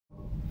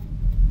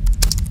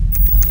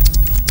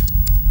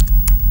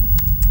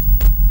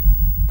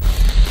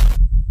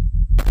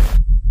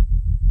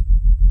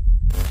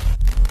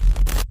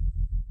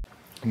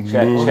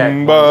Check.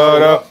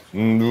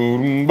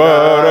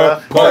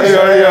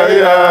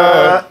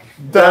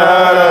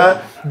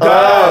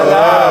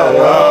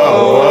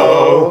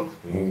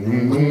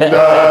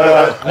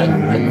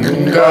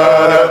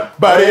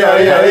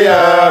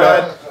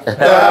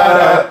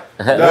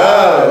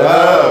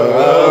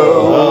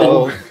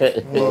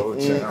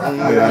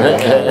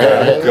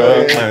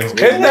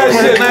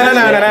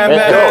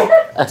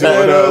 To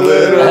the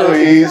little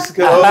East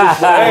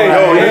Coast. Yo, you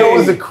know, it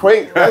was a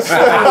great. That song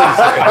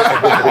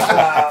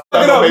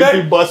was.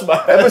 Make me bust my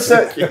head. Ever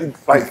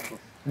since, like, you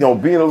know,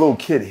 being a little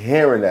kid,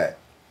 hearing that,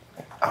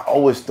 I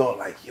always thought,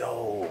 like,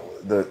 yo,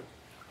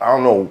 I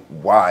don't know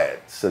why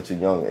at such a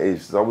young age,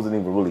 because I wasn't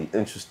even really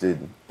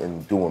interested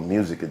in doing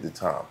music at the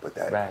time, but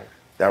that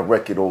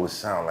record always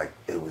sounded like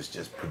it was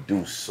just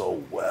produced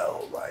so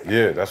well. Like,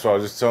 yeah, that's what I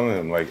was just telling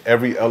him. Like,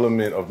 every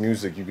element of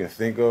music you can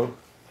think of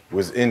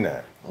was in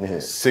that.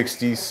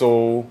 60s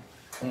soul,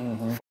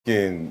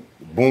 fucking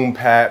boom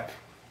bap,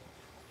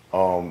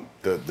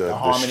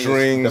 the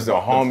strings, the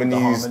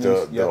harmonies,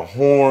 the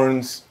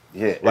horns.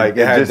 Yeah, like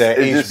it had that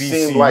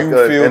HBCU like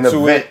feel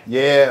to it.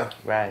 Yeah,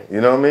 right. You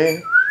know what I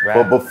mean? Right.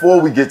 But before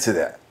we get to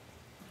that,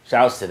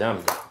 shouts to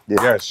them.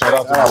 Yeah, shout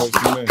out to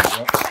them.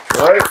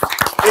 Right?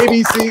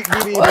 ABC,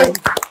 BDM.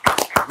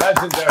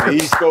 Legendary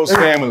East Coast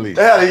family.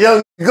 They had a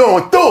young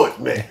going through it,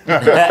 man.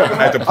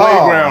 At the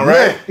playground,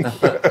 right?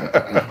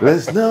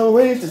 There's no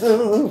way to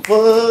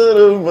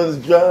the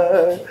must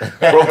drive.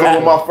 Broke up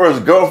with my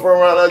first girlfriend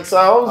around that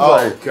time. I was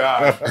like,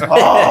 God.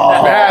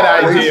 Oh,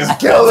 bad idea.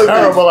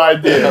 Terrible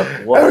idea.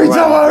 Every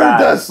time I heard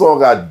that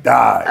song, I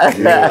died.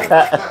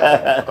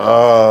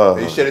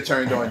 You should have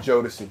turned on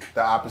Jodeci,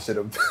 the opposite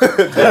of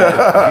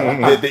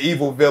the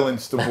evil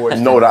villains to voice.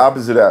 No, the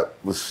opposite of that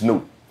was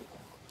Snoop.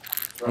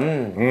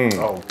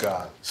 Oh,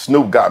 God.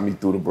 Snoop got me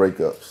through the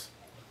breakups.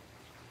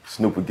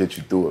 Snoop would get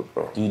you through it,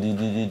 bro.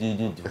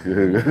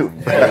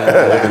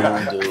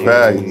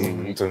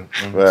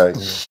 Right.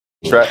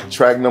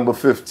 Track number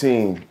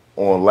 15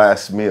 on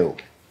Last Meal,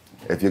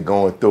 if you're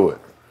going through it.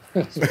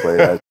 So play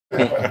that.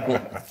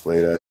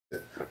 Play that.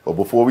 But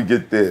before we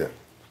get there,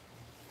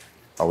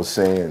 I was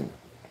saying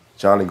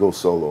Johnny goes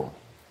solo,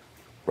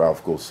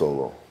 Ralph goes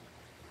solo.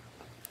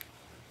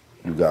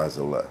 You guys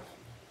are left.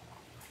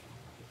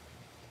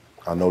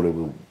 I know there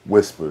were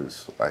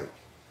whispers like,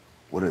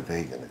 what are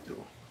they gonna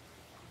do?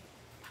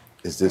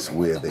 Is this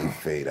where they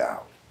fade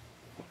out?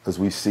 Because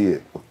we see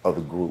it with other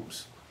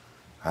groups.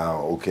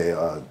 How, okay,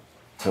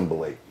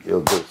 Timberlake,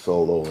 he'll go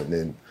solo and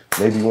then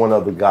maybe one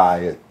other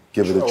guy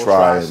give it a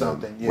try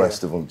and the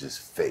rest of them just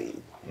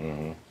fade.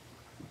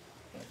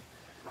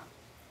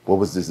 What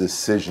was the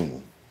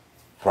decision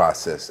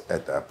process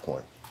at that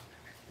point?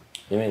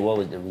 You mean, what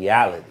was the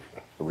reality?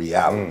 The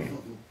reality.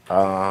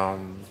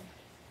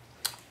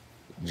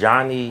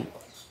 Johnny,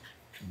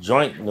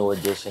 joint New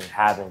Edition,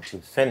 having to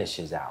finish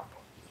his album.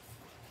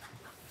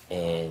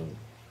 And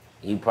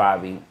he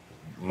probably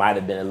might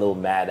have been a little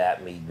mad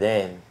at me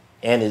then.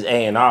 And his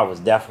A&R was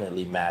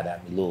definitely mad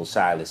at me, Lil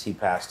Silas. He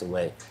passed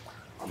away.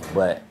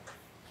 But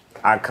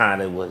I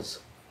kind of was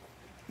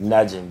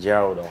nudging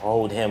Gerald to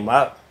hold him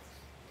up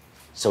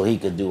so he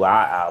could do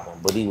our album.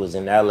 But he was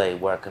in LA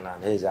working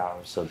on his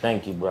album. So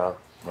thank you, bro.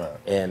 Right.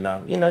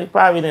 And, you know, he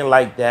probably didn't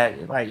like that.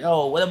 He's like,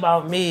 oh, what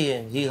about me?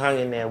 And he hung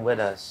in there with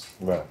us.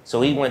 Right.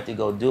 So he went to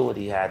go do what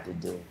he had to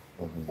do.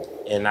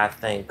 And I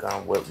think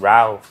with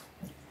Ralph,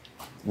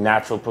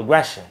 natural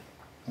progression.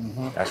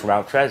 That's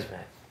Ralph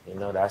Tresvant. You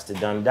know, that's the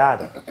Dun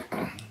Dada.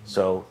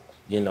 So,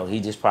 you know, he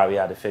just probably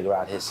had to figure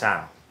out his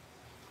sound.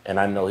 And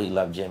I know he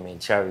loved Jimmy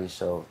and Cherry,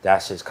 so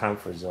that's his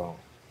comfort zone.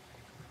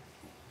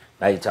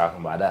 Now you're talking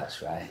about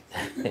us, right?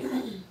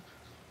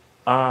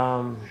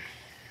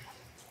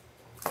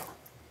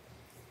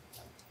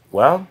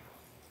 Well,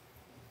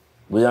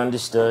 we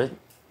understood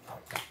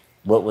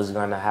what was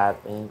gonna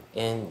happen,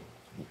 and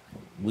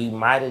we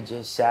might have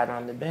just sat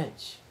on the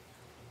bench,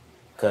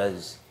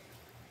 because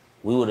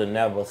we would have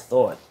never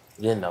thought,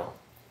 you know,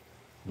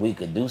 we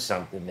could do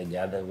something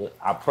together.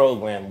 Our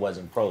program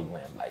wasn't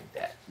programmed like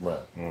that.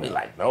 Right. We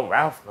like, no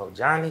Ralph, no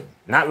Johnny.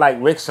 Not like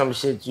Rick, some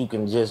shit you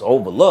can just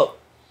overlook.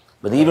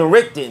 But even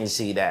Rick didn't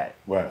see that.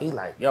 Right. He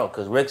like, yo,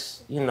 because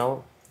Rick's, you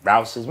know,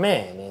 Ralph's his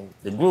man in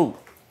the group.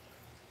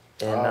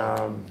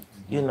 And,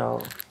 you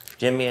know,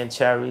 Jimmy and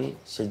Cherry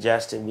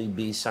suggested we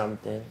be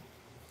something.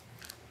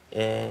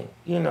 And,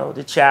 you know,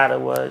 the chatter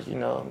was, you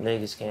know,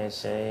 niggas can't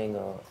sing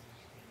or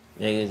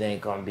niggas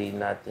ain't gonna be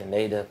nothing.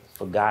 They the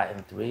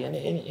forgotten three.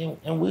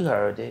 And we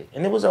heard it.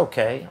 And it was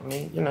okay. I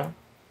mean, you know,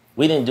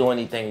 we didn't do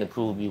anything to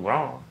prove you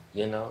wrong,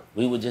 you know.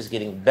 We were just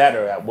getting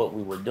better at what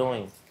we were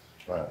doing.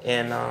 Right.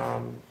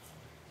 And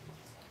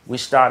we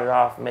started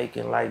off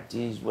making like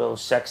these real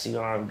sexy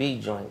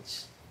R&B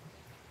joints.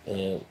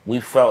 And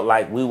we felt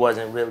like we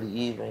wasn't really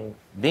even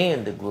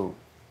being the group.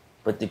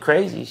 But the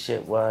crazy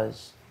shit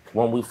was,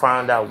 when we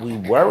found out we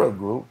were a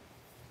group,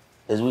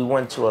 is we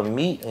went to a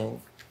meeting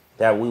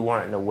that we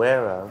weren't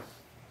aware of,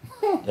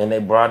 and they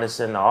brought us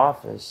in the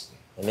office,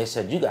 and they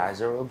said, you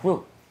guys are a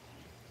group.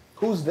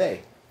 Who's they?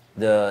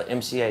 The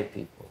MCA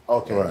people.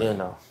 Okay. Right. You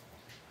know.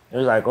 It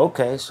was like,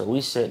 okay, so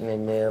we sitting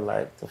in there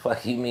like, the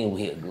fuck you mean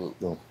we a group?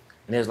 And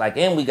it was like,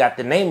 and we got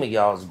the name of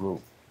y'all's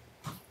group.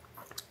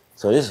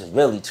 So this is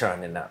really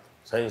turning up.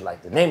 So he was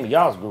like, the name of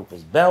y'all's group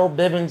is Bell,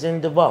 Bibbins,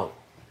 and Devoe.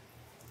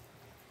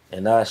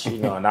 And us, you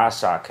know, and our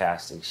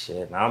sarcastic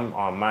shit. And I'm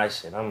on my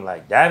shit. I'm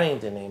like, that ain't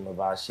the name of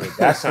our shit.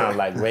 That sounds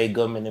like Ray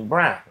Goodman and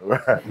Brown.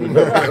 Right. You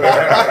know?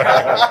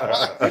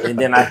 And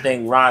then I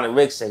think Ron and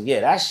Rick said,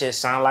 yeah, that shit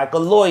sound like a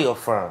lawyer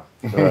firm.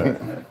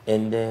 Right.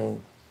 And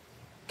then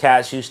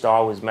Cass used to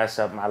always mess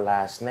up my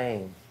last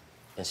name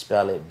and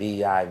spell it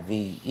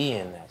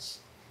Bivens.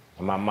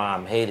 And my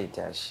mom hated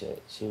that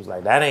shit. She was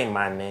like, that ain't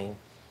my name.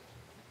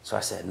 So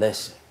I said,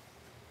 listen,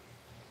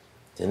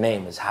 the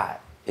name is hot.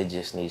 It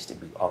just needs to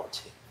be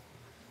altered.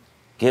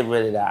 Get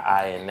rid of that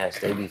INS.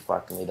 They be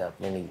fucking it up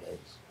anyways.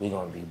 We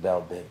gonna be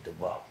Bell Biv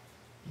DeVoe.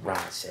 Ron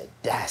said,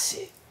 that's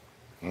it.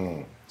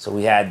 So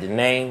we had the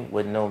name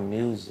with no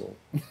music.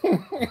 We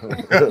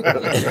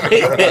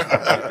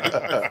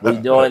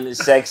doing the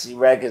sexy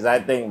records. I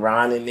think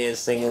Ron in there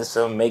singing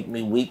some Make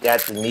Me Weak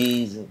at the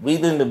Knees. We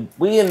in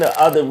the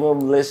other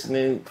room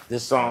listening to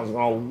songs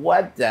going,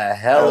 what the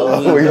hell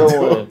are we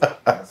doing?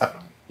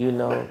 You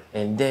know,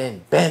 and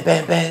then bang,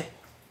 bang, bang,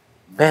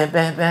 bang,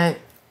 bang, bang.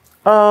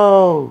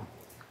 Oh.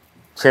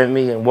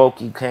 Timmy and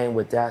Wokey came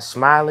with that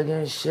smile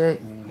again shit.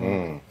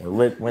 And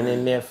Rick went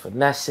in there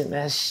finessing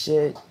that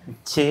shit,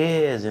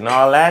 tears and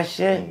all that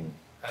shit.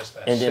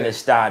 And then it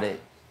started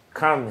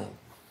coming.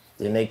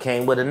 Then they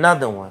came with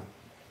another one.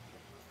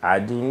 I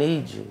Do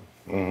Need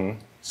You.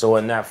 So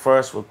in that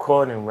first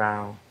recording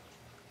round,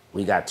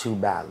 we got 2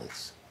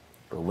 ballads,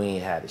 but we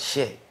ain't had a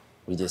shit.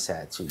 We just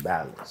had 2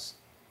 ballads.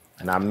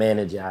 And our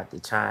manager at the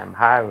time,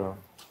 Hiram,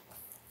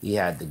 he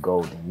had the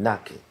Golden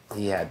Nugget.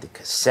 He had the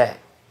cassette.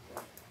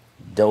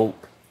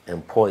 Dope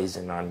and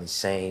Poison on the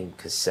same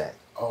cassette.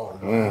 Oh,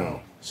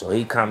 wow. So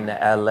he come to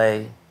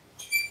LA.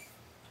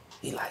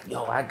 He like,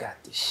 yo, I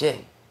got the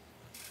shit.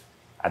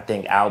 I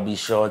think Albie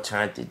Shaw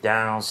turned it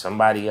down.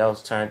 Somebody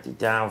else turned it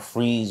down.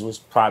 Freeze was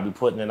probably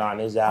putting it on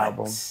his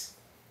album.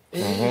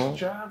 Yeah,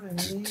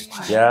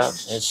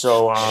 and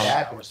so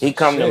he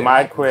come to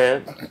my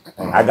crib.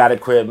 I got a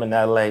crib in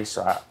LA,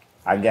 so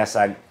I guess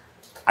I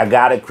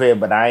got a crib,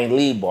 but I ain't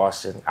leave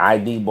Boston. I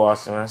leave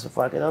Boston. I said,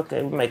 fuck it,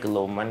 okay, we make a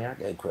little money. I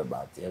got a crib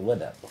out there,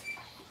 whatever.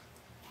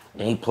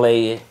 And he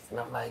played it, and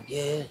I'm like,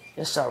 yeah,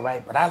 it's all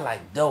right, but I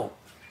like dope.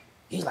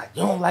 He's like,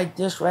 you don't like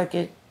this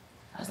record?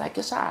 I was like,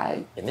 it's all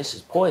right. And this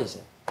is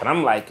Poison. And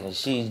I'm like, and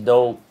she's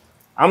dope.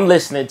 I'm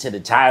listening to the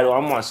title.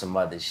 I'm on some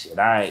other shit.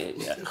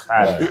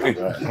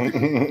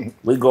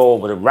 We go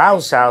over to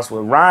Ralph's house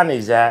where Ron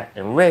is at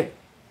and Rick,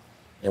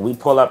 and we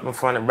pull up in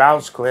front of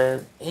Ralph's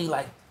crib. He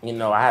like, you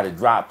know, I had a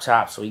drop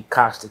top, so he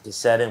cocks the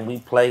cassette and we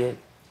play it.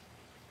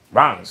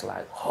 Ron's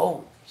like,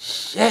 oh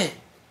shit,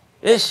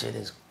 this shit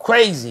is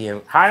crazy.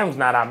 And Hiram's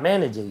not our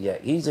manager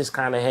yet. He's just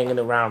kind of hanging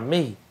around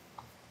me.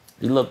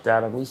 He looked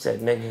at him, he said,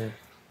 nigga,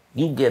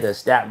 you get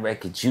us that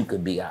record, you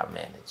could be our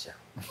manager,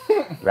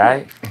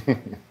 right?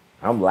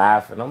 I'm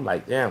laughing. I'm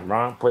like, damn,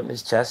 Ron putting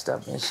his chest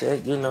up and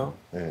shit, you know?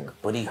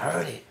 But he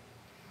heard it.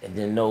 And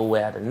then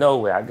out of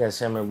nowhere, I guess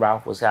him and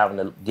Ralph was having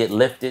a get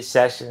lifted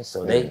session,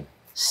 so they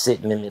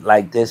sitting in it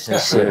like this and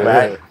shit,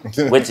 right?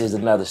 Which is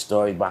another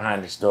story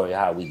behind the story,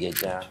 how we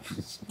get down.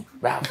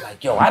 Ralph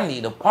like, yo, I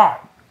need a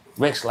part.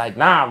 Rick's like,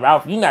 nah,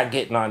 Ralph, you're not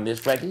getting on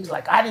this record. He's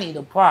like, I need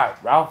a part.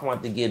 Ralph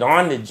wanted to get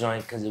on the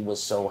joint because it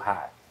was so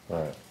hot.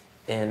 Right.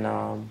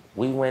 And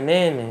we went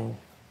in and,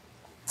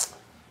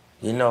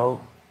 you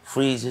know,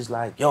 Freeze is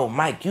like, yo,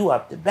 Mike, you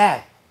up the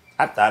back.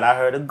 I thought I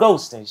heard a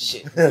ghost and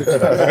shit.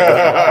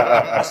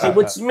 I said,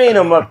 what you mean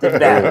I'm up the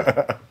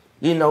back?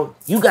 You know,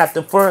 you got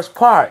the first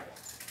part.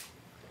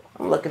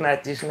 I'm looking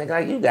at this nigga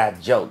like, you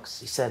got jokes.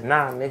 He said,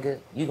 nah, nigga,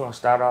 you gonna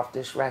start off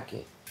this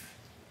record.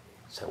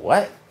 I said,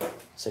 what? I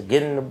said,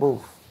 get in the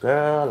booth.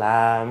 Girl,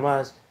 I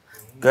must.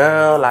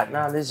 Girl, like,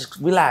 nah, this is,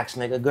 relax,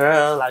 nigga.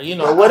 Girl, like, you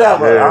know,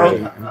 whatever.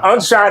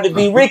 I'm trying to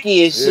be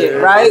Ricky and shit,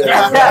 right?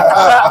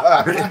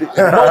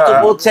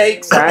 Multiple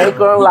takes, I ain't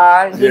gonna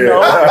lie, you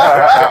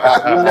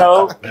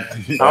know.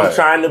 I'm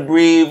trying to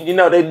breathe. You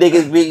know, they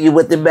niggas beat you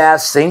with the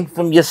bass, sing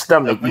from your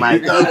stomach,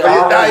 Mike.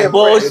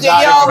 Bullshit,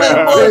 y'all this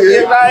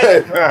bullshit,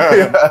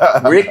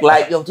 right? Rick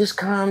like, yo, just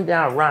calm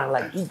down, Ron.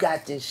 Like, you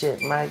got this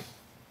shit, Mike.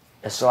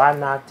 And so I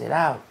knocked it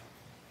out.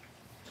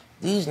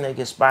 These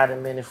niggas,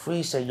 Spider-Man and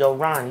Freeze, said, yo,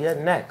 Ron, you're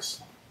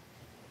next.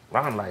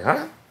 Ron like,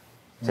 huh?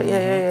 I said,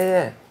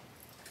 yeah.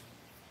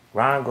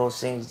 Ron goes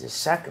sings the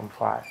second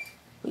part.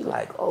 We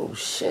like, oh,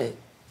 shit.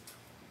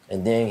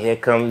 And then here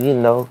come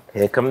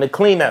the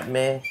cleanup,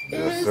 man.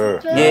 Yes,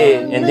 sir. Yeah,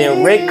 and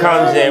then Rick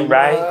comes in,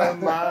 right?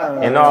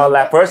 And all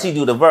that. First, he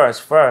do the verse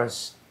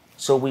first.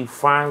 So we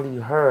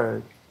finally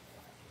heard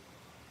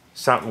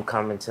something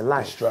coming to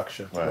life.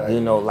 Structure. Right. You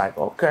know, like,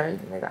 okay,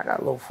 nigga, I got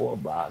a little 4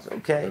 bars,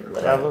 okay,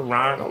 whatever,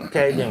 Ron,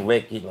 okay, then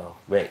Rick,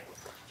 Rick.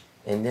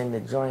 And then the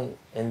joint,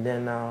 and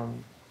then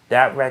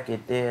that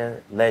record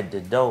there led to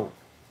Dope,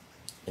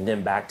 and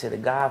then back to The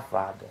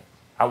Godfather.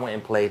 I went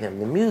and played him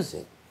the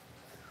music.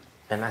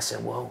 And I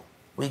said, well,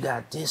 we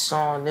got this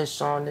song, this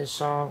song, this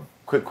song.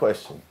 Quick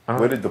question.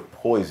 Where did the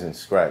Poison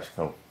scratch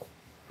come from?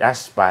 That's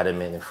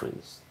Spider-Man and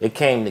Freeze. It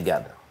came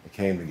together. It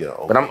came together.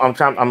 Okay. But I'm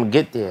gonna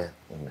get there.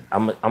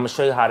 I'm gonna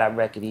show you how that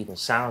record even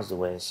sounds the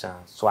way it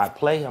sounds. So I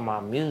play him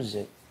my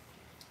music,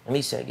 and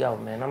he said, yo,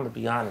 man, I'm gonna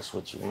be honest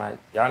with you, Mike.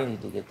 Y'all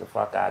need to get the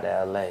fuck out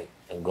of LA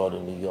and go to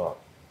New York.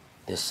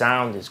 The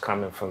sound is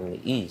coming from the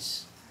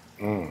East.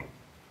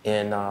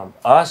 And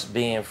us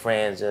being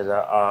friends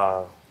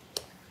of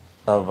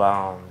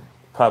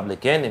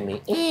Public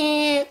Enemy,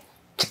 you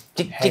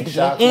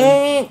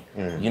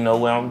know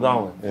where I'm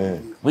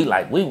going. We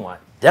want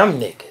them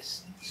niggas.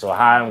 So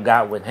Hiram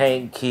got with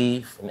Hank,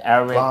 Keith, and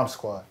Eric. Bomb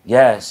Squad.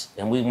 Yes,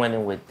 and we went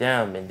in with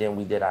them, and then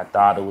we did I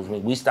Thought It Was Me.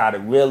 We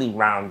started really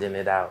rounding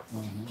it out.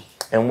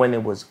 And when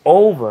it was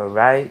over,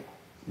 right,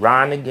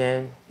 Ron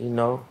again, you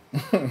know,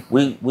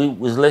 we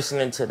was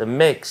listening to the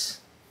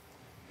mix,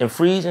 and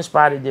Freeze and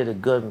Spotty did a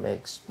good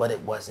mix, but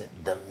it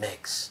wasn't the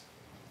mix.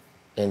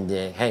 And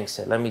then Hank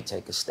said, let me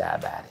take a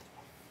stab at it.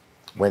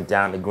 Went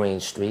down to Green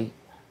Street.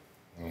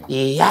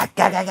 Yeah,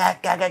 bam!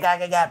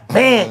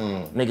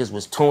 Niggas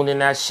was tuning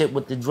that shit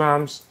with the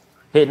drums,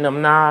 hitting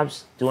them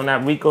knobs, doing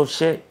that Rico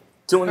shit,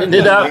 tuning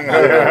it up.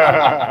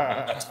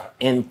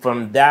 And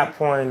from that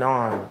point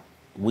on,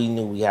 we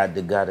knew we had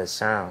the gutter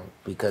sound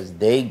because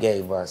they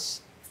gave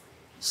us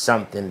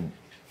something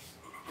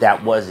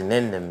that wasn't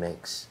in the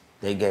mix.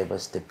 They gave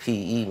us the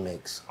PE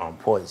mix on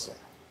Poison.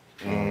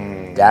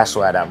 That's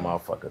why that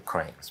motherfucker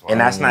cranks. And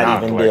that's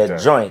not even their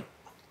joint.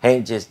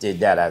 Hank just did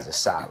that as a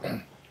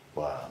solid.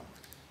 Wow.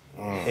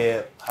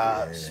 Hip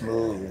hop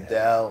smoothed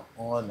out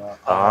on the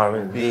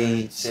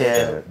R&B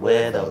tip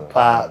with a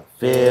pop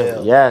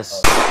feel.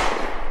 Yes.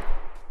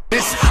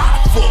 It's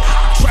hot for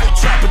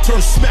trapper turn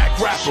smack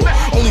rapper.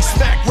 Only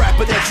smack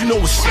rapper that you know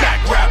is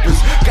smack rappers.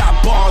 Got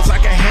bars I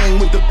can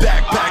hang with the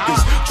backpackers.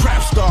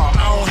 Trap star,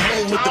 I don't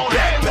hang with the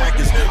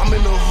backpackers. I'm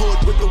in the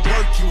hood with the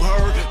work you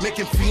heard.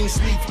 Making fiends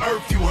leave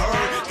earth you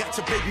heard. Got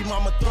your baby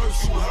mama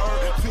thirst you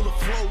heard. Feel the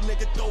flow,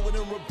 nigga, throw it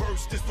in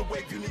reverse. This the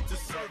wave you need to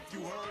surf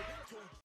you heard.